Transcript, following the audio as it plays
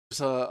There's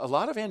a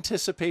lot of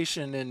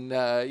anticipation and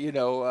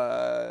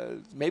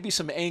maybe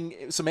some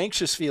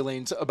anxious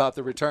feelings about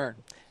the return.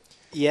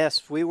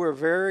 Yes, we were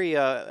very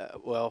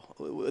well.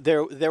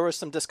 There was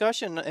some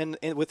discussion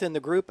within the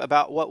group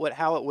about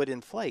how it would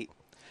inflate,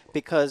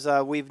 because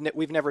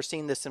we've never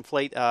seen this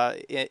inflate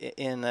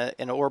in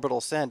an orbital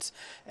sense,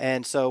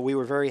 and so we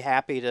were very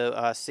happy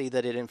to see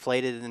that it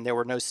inflated and there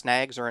were no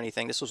snags or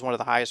anything. This was one of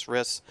the highest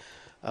risk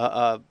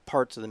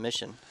parts of the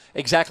mission.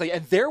 Exactly.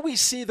 And there we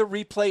see the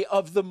replay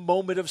of the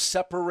moment of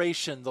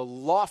separation. The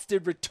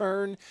Loftid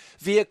return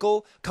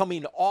vehicle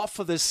coming off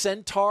of the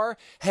Centaur,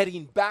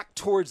 heading back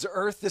towards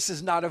Earth. This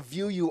is not a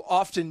view you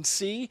often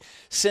see.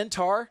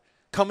 Centaur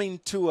coming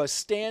to a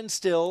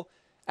standstill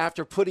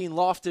after putting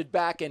Loftid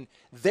back, and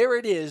there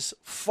it is,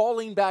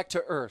 falling back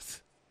to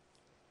Earth.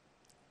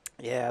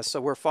 Yeah,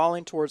 so we're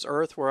falling towards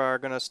Earth. We're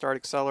going to start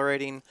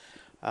accelerating,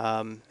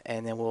 and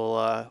then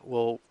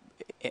we'll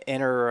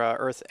enter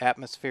Earth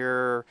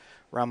atmosphere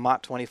around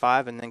Mach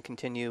 25 and then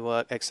continue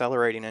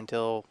accelerating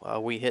until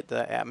we hit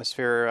the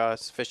atmosphere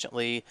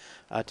sufficiently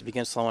to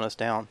begin slowing us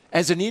down.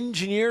 As an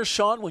engineer,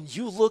 Sean, when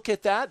you look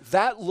at that,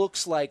 that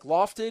looks like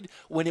Loftid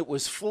when it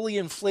was fully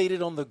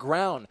inflated on the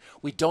ground.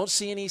 We don't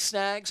see any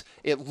snags.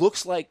 It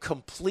looks like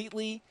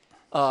completely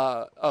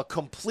a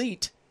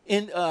complete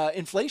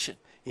inflation.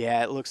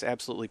 Yeah, it looks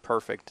absolutely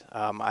perfect.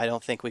 I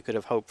don't think we could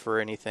have hoped for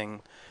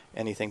anything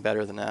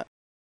better than that.